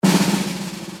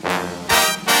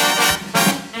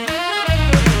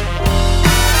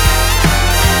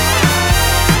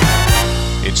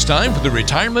time for the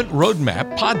Retirement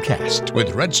Roadmap podcast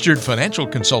with registered financial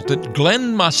consultant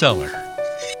Glenn Mosseller.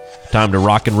 Time to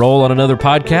rock and roll on another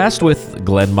podcast with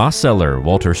Glenn Mosseller.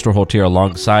 Walter Storholt here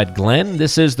alongside Glenn.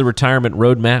 This is the Retirement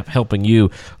Roadmap, helping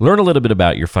you learn a little bit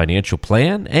about your financial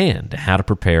plan and how to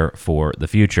prepare for the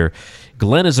future.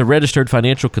 Glenn is a registered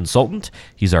financial consultant.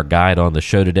 He's our guide on the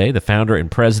show today, the founder and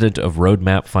president of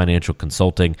Roadmap Financial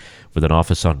Consulting with an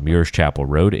office on Mears Chapel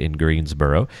Road in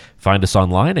Greensboro. Find us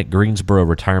online at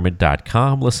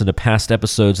greensbororetirement.com. Listen to past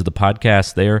episodes of the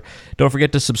podcast there. Don't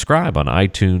forget to subscribe on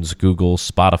iTunes, Google,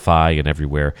 Spotify, and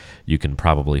everywhere you can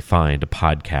probably find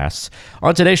podcasts.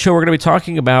 On today's show, we're going to be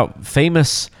talking about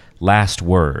famous last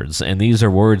words, and these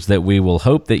are words that we will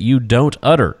hope that you don't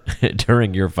utter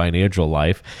during your financial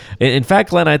life. In fact,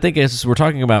 Glenn, I think as we're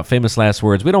talking about famous last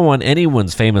words, we don't want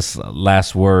anyone's famous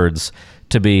last words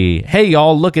to be, "Hey,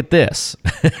 y'all, look at this."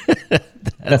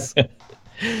 That's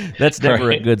never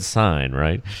a good sign,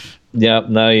 right? Yep,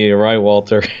 no, you're right,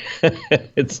 Walter.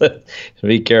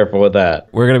 Be careful with that.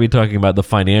 We're going to be talking about the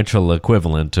financial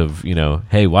equivalent of,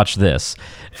 hey, watch this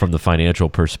from the financial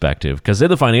perspective. Because in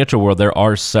the financial world, there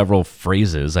are several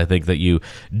phrases, I think, that you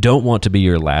don't want to be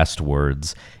your last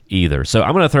words either. So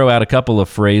I'm going to throw out a couple of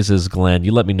phrases, Glenn.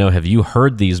 You let me know, have you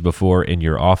heard these before in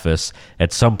your office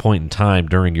at some point in time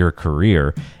during your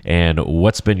career? And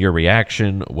what's been your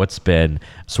reaction? What's been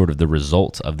sort of the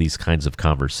result of these kinds of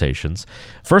conversations?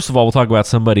 First of all, we'll talk about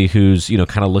somebody who's,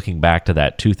 kind of looking back to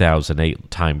that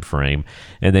 2008 time frame,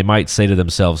 and they might say to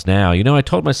themselves now, I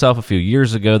told myself a few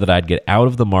years ago that I'd get out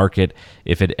of the market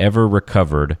if it ever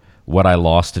recovered what I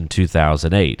lost in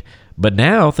 2008. But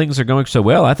now things are going so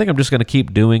well, I think I'm just going to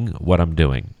keep doing what I'm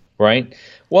doing. Right.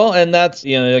 Well, and that's,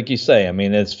 like you say,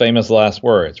 it's famous last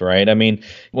words, right?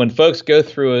 When folks go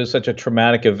through such a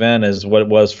traumatic event as what it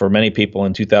was for many people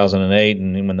in 2008,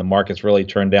 and when the markets really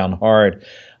turned down hard,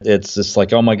 it's just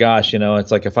like, oh my gosh,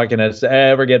 it's like if I can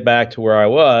ever get back to where I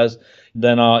was,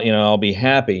 then I'll be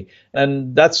happy.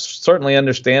 And that's certainly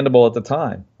understandable at the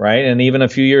time, right? And even a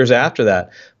few years after that.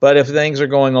 But if things are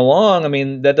going along,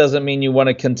 that doesn't mean you want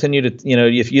to continue to,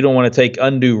 if you don't want to take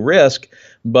undue risk,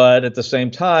 but at the same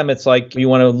time, it's like you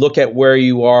want to look at where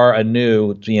you are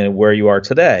anew, where you are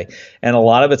today. And a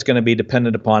lot of it's going to be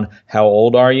dependent upon how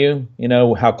old are you,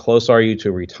 how close are you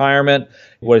to retirement?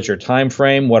 What is your time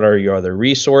frame? What are your other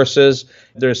resources?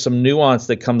 There's some nuance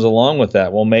that comes along with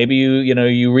that. Well, maybe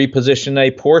you reposition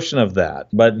a portion of that,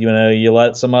 but you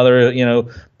let some other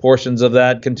portions of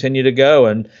that continue to go.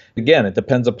 And again, it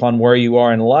depends upon where you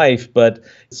are in life, but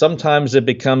sometimes it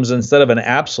becomes, instead of an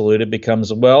absolute, it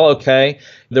becomes, well, okay,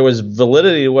 there was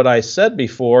validity to what I said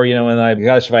before, and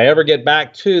if I ever get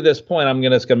back to this point, I'm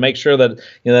just going to make sure that,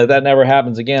 that never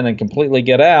happens again and completely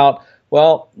get out.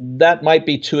 Well, that might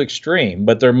be too extreme,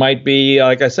 but there might be,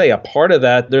 like I say, a part of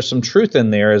that, there's some truth in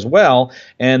there as well,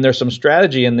 and there's some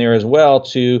strategy in there as well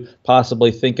to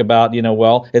possibly think about,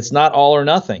 well, it's not all or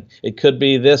nothing. It could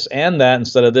be this and that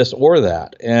instead of this or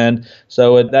that. And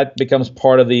so that becomes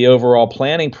part of the overall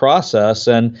planning process,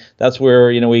 and that's where,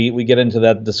 we get into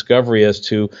that discovery as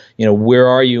to, where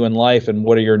are you in life and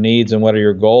what are your needs and what are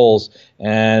your goals.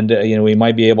 And, we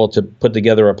might be able to put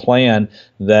together a plan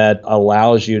that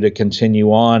allows you to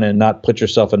continue on and not put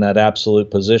yourself in that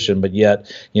absolute position, but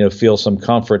yet, feel some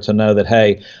comfort to know that,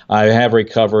 hey, I have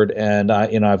recovered and,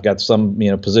 I've got some,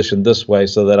 positioned this way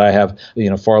so that I have,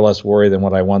 far less worry than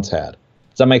what I once had.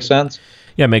 Does that make sense?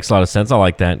 Yeah, it makes a lot of sense. I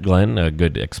like that, Glenn. A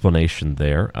good explanation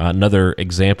there. Another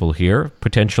example here,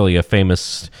 potentially a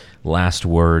famous last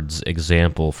words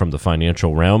example from the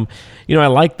financial realm. I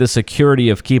like the security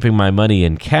of keeping my money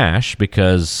in cash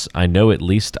because I know at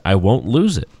least I won't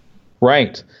lose it.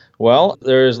 Right. Well,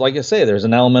 there's, like I say, there's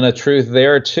an element of truth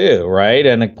there too, right?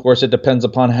 And of course, it depends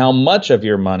upon how much of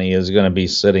your money is going to be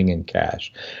sitting in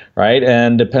cash, right?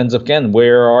 And depends, again,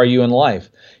 where are you in life?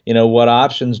 What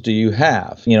options do you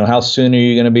have? How soon are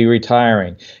you going to be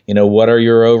retiring? What are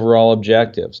your overall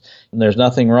objectives? And there's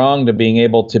nothing wrong to being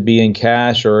able to be in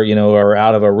cash or, or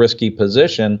out of a risky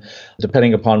position,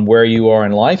 depending upon where you are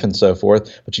in life and so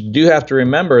forth. But you do have to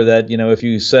remember that, if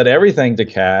you set everything to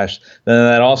cash, then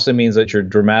that also means that you're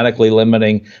dramatically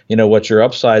limiting, what your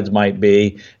upsides might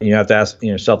be. And you have to ask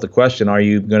yourself the question, are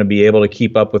you going to be able to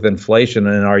keep up with inflation,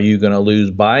 and are you going to lose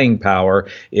buying power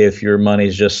if your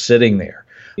money's just sitting there?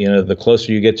 The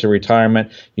closer you get to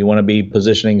retirement, you want to be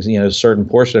positioning, a certain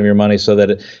portion of your money so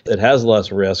that it has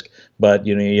less risk. But,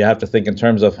 you have to think in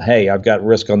terms of, hey, I've got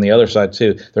risk on the other side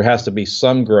too. There has to be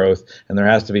some growth, and there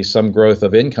has to be some growth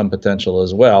of income potential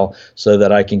as well, so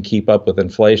that I can keep up with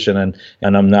inflation, and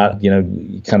I'm not,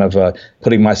 kind of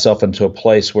putting myself into a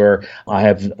place where I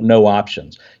have no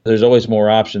options. There's always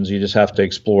more options. You just have to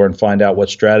explore and find out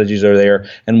what strategies are there,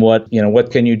 and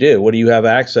what can you do? What do you have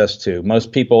access to?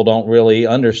 Most people don't really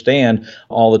understand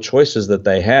all the choices that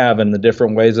they have and the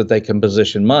different ways that they can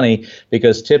position money,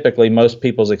 because typically most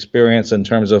people's experience in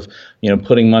terms of,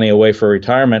 putting money away for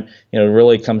retirement,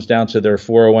 really comes down to their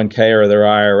 401k or their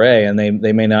IRA, and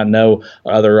they may not know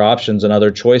other options and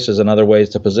other choices and other ways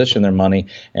to position their money.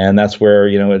 And that's where,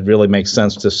 it really makes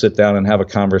sense to sit down and have a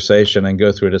conversation and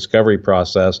go through a discovery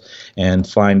process and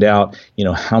find out,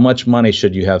 how much money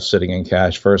should you have sitting in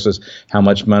cash versus how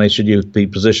much money should you be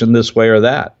positioned this way or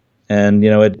that. And,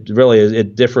 it really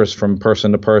it differs from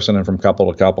person to person and from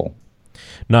couple to couple.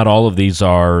 Not all of these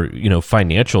are,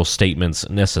 financial statements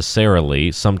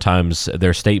necessarily. Sometimes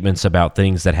they're statements about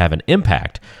things that have an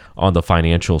impact on the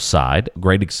financial side. A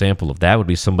great example of that would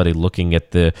be somebody looking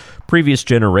at the previous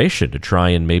generation to try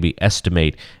and maybe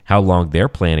estimate how long they're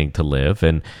planning to live.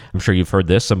 And I'm sure you've heard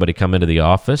this. Somebody come into the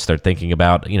office, they're thinking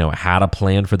about, how to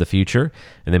plan for the future.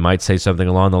 And they might say something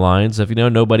along the lines of,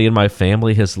 nobody in my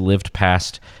family has lived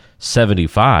past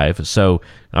 75, so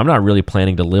I'm not really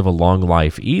planning to live a long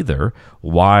life either.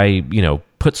 Why,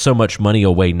 put so much money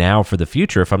away now for the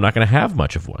future if I'm not going to have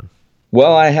much of one?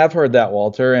 Well, I have heard that,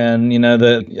 Walter, and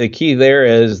the key there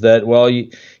is that, well,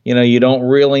 you don't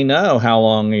really know how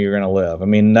long you're going to live. I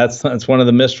mean, that's one of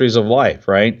the mysteries of life,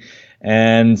 right?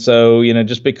 And so,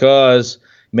 just because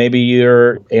maybe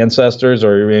your ancestors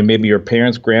or maybe your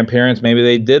parents, grandparents, maybe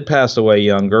they did pass away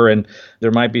younger, and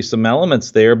there might be some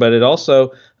elements there, but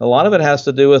a lot of it has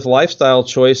to do with lifestyle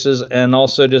choices and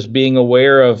also just being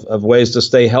aware of ways to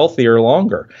stay healthier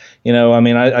longer.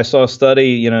 I saw a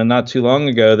study, not too long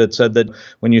ago that said that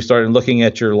when you started looking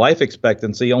at your life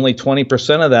expectancy, only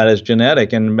 20% of that is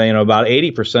genetic, and about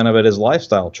 80% of it is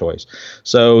lifestyle choice.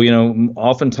 So,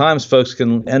 oftentimes folks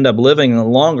can end up living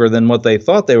longer than what they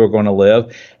thought they were going to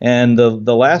live. And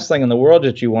the last thing in the world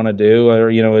that you want to do,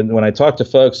 or, when I talk to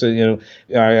folks, I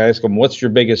ask them, what's your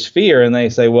biggest fear? And they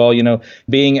say, well,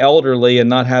 being elderly and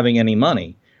not having any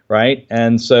money. Right.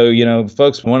 And so,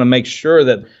 folks want to make sure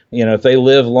that, if they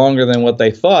live longer than what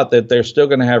they thought, that they're still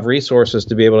going to have resources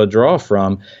to be able to draw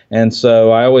from. And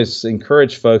so I always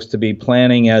encourage folks to be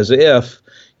planning as if,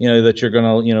 that you're going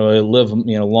to, live,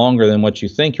 longer than what you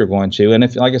think you're going to. And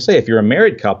if, like I say, if you're a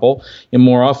married couple,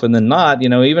 more often than not,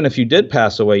 even if you did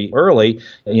pass away early,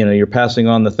 you're passing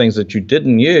on the things that you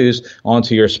didn't use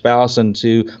onto your spouse and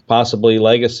to possibly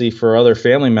legacy for other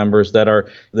family members that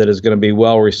is going to be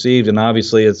well received. And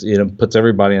obviously it's, puts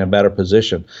everybody in a better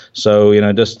position. So,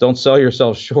 just don't sell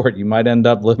yourself short. You might end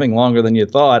up living longer than you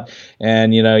thought.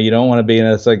 And, you don't want to be in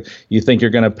it's like you think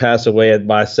you're going to pass away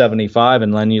by 75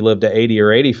 and then you live to 80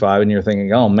 or 85 and you're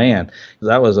thinking, oh man,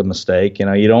 that was a mistake.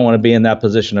 You don't want to be in that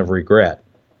position of regret.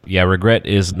 Yeah, regret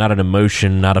is not an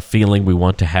emotion, not a feeling we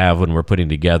want to have when we're putting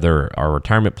together our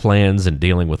retirement plans and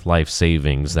dealing with life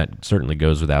savings. That certainly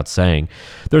goes without saying.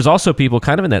 There's also people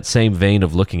kind of in that same vein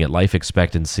of looking at life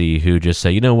expectancy who just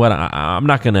say, you know what, I'm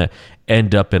not going to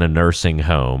end up in a nursing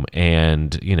home.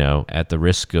 And, at the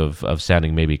risk of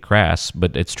sounding maybe crass,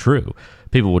 but it's true.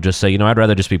 People will just say, I'd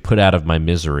rather just be put out of my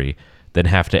misery than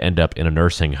have to end up in a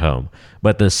nursing home.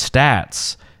 But the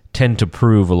stats tend to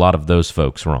prove a lot of those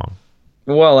folks wrong.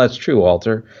 Well, that's true,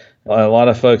 Walter. A lot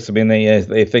of folks,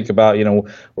 they think about,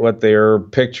 what their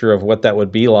picture of what that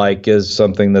would be like is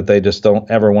something that they just don't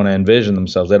ever want to envision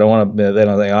themselves. They don't want to,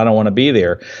 I don't want to be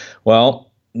there. Well,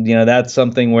 that's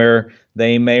something where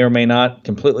they may or may not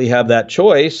completely have that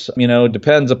choice. It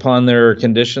depends upon their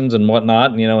conditions and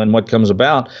whatnot, and what comes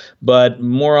about. But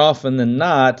more often than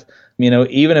not,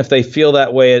 even if they feel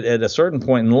that way at a certain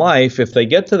point in life, if they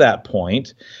get to that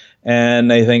point and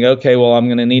they think, okay, well, I'm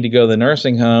going to need to go to the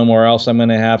nursing home or else I'm going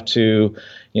to have to,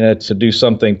 to do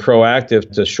something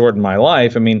proactive to shorten my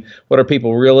life. What are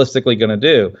people realistically going to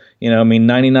do?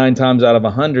 99 times out of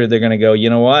 100, they're going to go, you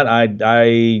know what,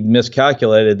 I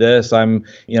miscalculated this. I'm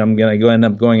going to end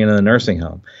up going into the nursing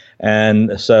home.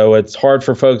 And so it's hard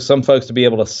for some folks to be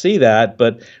able to see that,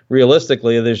 but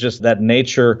realistically, there's just that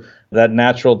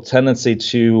natural tendency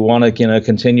to want to,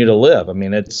 continue to live.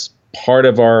 It's part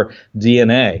of our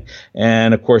DNA.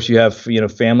 And of course, you have,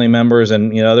 family members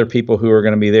and, other people who are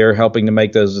going to be there helping to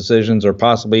make those decisions or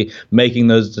possibly making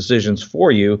those decisions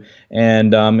for you.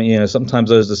 And,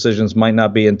 sometimes those decisions might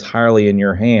not be entirely in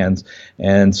your hands.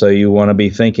 And so you want to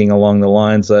be thinking along the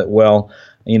lines that, well,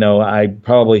 I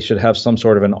probably should have some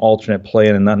sort of an alternate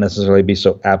plan and not necessarily be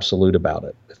so absolute about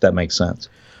it, if that makes sense.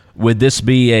 Would this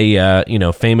be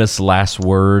a famous last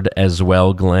word as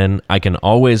well, Glenn? I can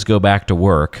always go back to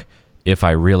work if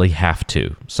I really have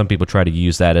to. Some people try to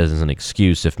use that as an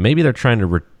excuse if maybe they're trying to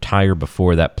retire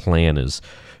before that plan is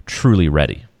truly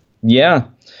ready. Yeah.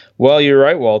 Well, you're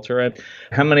right, Walter. And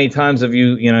how many times have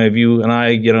you and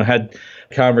I, had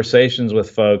conversations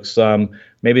with folks?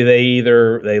 Maybe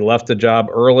they left the job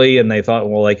early and they thought,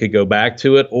 well, they could go back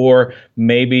to it, or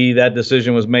maybe that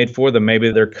decision was made for them.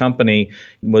 Maybe their company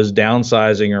was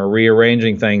downsizing or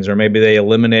rearranging things, or maybe they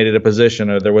eliminated a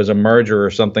position, or there was a merger or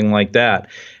something like that.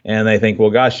 And they think, well,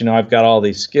 gosh, I've got all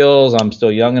these skills. I'm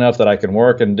still young enough that I can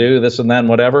work and do this and that and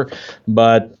whatever.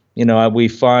 But we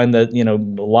find that,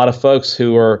 a lot of folks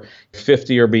who are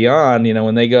 50 or beyond,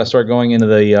 when they start going into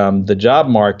the job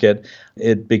market,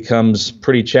 it becomes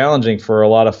pretty challenging for a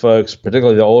lot of folks,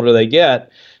 particularly the older they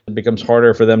get. It becomes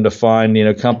harder for them to find,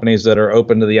 companies that are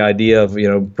open to the idea of,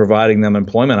 providing them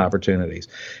employment opportunities.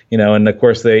 And of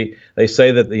course they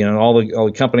say that, all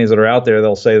the companies that are out there,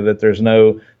 they'll say that there's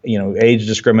no, age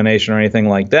discrimination or anything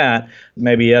like that.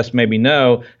 Maybe yes, maybe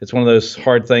no. It's one of those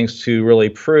hard things to really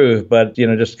prove, but,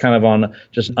 just kind of on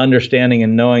just understanding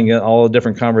and knowing all the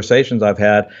different conversations I've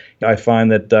had, I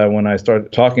find that when I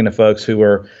start talking to folks who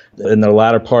are in the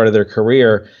latter part of their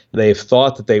career, they've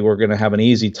thought that they were going to have an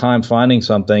easy time finding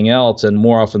something else, and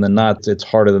more often than not, it's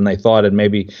harder than they thought, and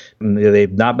maybe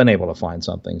they've not been able to find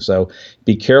something. So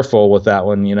be careful with that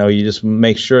one. You just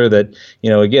make sure that,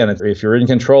 again, if you're in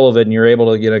control of it and you're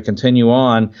able to, continue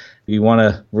on, you want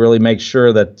to really make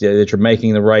sure that you're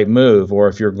making the right move. Or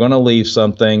if you're going to leave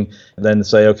something, then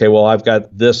say, okay, well, I've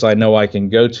got this I know I can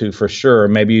go to for sure.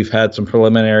 Maybe you've had some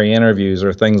preliminary interviews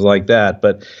or things like that,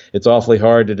 but it's awfully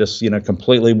hard to just,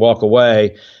 completely walk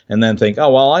away and then think,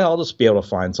 oh, well, I'll just be able to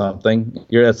find something.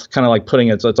 It's kind of like putting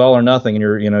it's all or nothing, and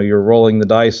you're rolling the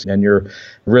dice, and your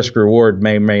risk reward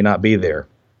may not be there.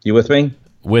 You with me?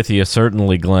 With you,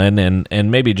 certainly, Glenn.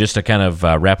 And maybe just to kind of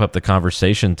wrap up the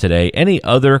conversation today, any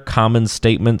other common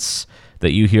statements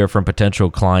that you hear from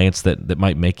potential clients that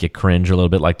might make you cringe a little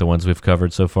bit, like the ones we've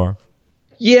covered so far?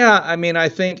 Yeah, I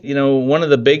think, one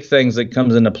of the big things that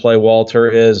comes into play, Walter,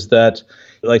 is that,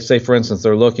 like, say, for instance,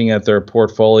 they're looking at their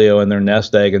portfolio and their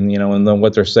nest egg and, and then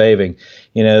what they're saving.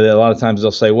 A lot of times they'll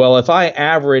say, well, if I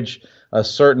average a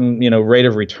certain, rate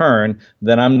of return,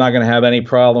 then I'm not going to have any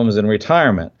problems in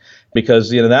retirement,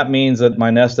 because, that means that my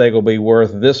nest egg will be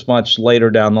worth this much later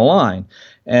down the line.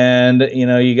 And,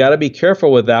 you got to be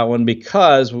careful with that one,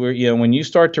 because when you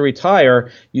start to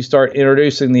retire, you start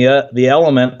introducing the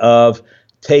element of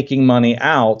taking money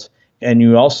out. And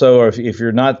you also, or if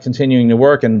you're not continuing to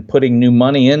work and putting new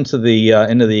money into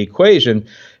the equation,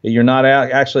 you're not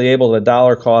actually able to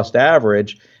dollar cost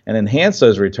average and enhance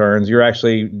those returns. You're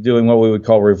actually doing what we would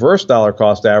call reverse dollar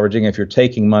cost averaging if you're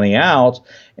taking money out.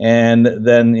 And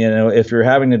then, if you're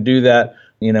having to do that,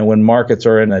 when markets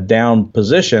are in a down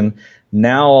position,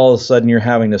 now all of a sudden you're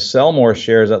having to sell more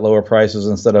shares at lower prices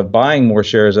instead of buying more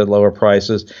shares at lower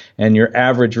prices, and your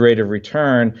average rate of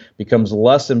return becomes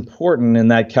less important in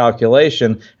that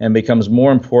calculation and becomes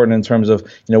more important in terms of,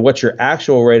 what's your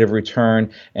actual rate of return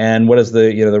and what is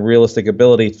the realistic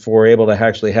ability for able to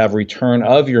actually have return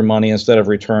of your money instead of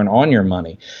return on your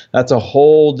money. That's a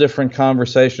whole different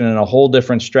conversation and a whole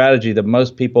different strategy that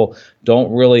most people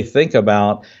don't really think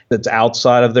about, that's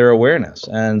outside of their awareness.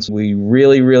 And so we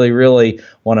really, really, really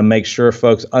want to make sure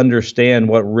folks understand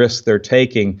what risk they're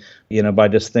taking, by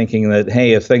just thinking that,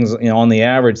 hey, if things, on the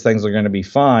average, things are going to be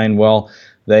fine. Well,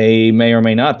 they may or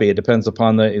may not be. It depends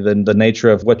upon the nature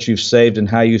of what you've saved and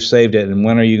how you've saved it, and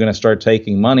when are you going to start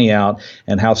taking money out,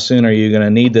 and how soon are you going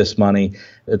to need this money.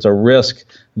 It's a risk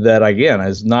that, again,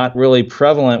 is not really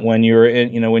prevalent when you're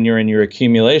in your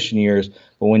accumulation years.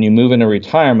 But when you move into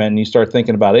retirement and you start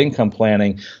thinking about income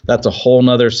planning, that's a whole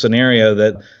nother scenario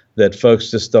that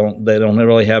folks just don't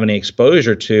really have any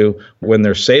exposure to when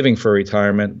they're saving for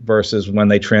retirement versus when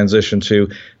they transition to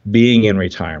being in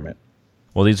retirement.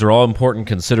 Well, these are all important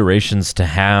considerations to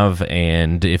have,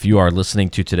 and if you are listening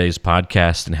to today's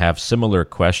podcast and have similar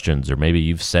questions, or maybe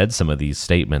you've said some of these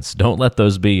statements, don't let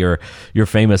those be your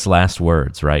famous last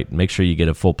words, right? Make sure you get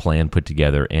a full plan put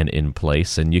together and in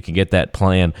place, and you can get that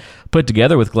plan put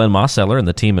together with Glenn Mosseller and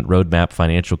the team at Roadmap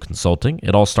Financial Consulting.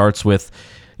 It all starts with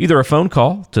either a phone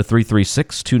call to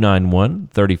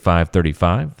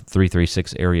 336-291-3535,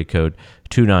 336 area code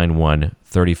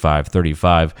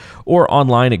 291-3535, or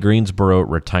online at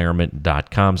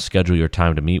greensbororetirement.com. Schedule your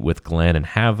time to meet with Glenn and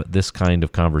have this kind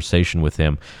of conversation with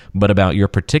him, but about your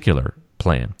particular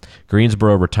plan.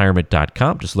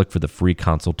 GreensboroRetirement.com. Just look for the free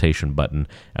consultation button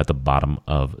at the bottom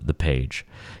of the page.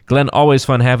 Glenn, always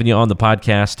fun having you on the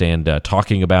podcast and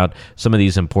talking about some of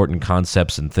these important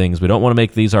concepts and things. We don't want to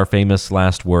make these our famous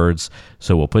last words,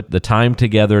 so we'll put the time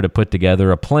together to put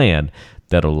together a plan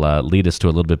that'll lead us to a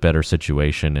little bit better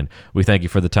situation. And we thank you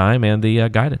for the time and the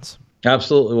guidance.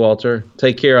 Absolutely, Walter.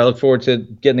 Take care. I look forward to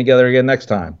getting together again next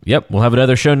time. Yep, we'll have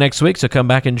another show next week, so come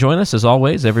back and join us. As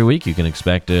always, every week you can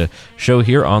expect a show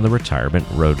here on the Retirement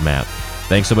Roadmap.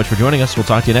 Thanks so much for joining us. We'll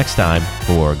talk to you next time.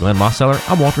 For Glenn Mosseller,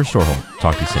 I'm Walter Storholt.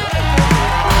 Talk to you soon.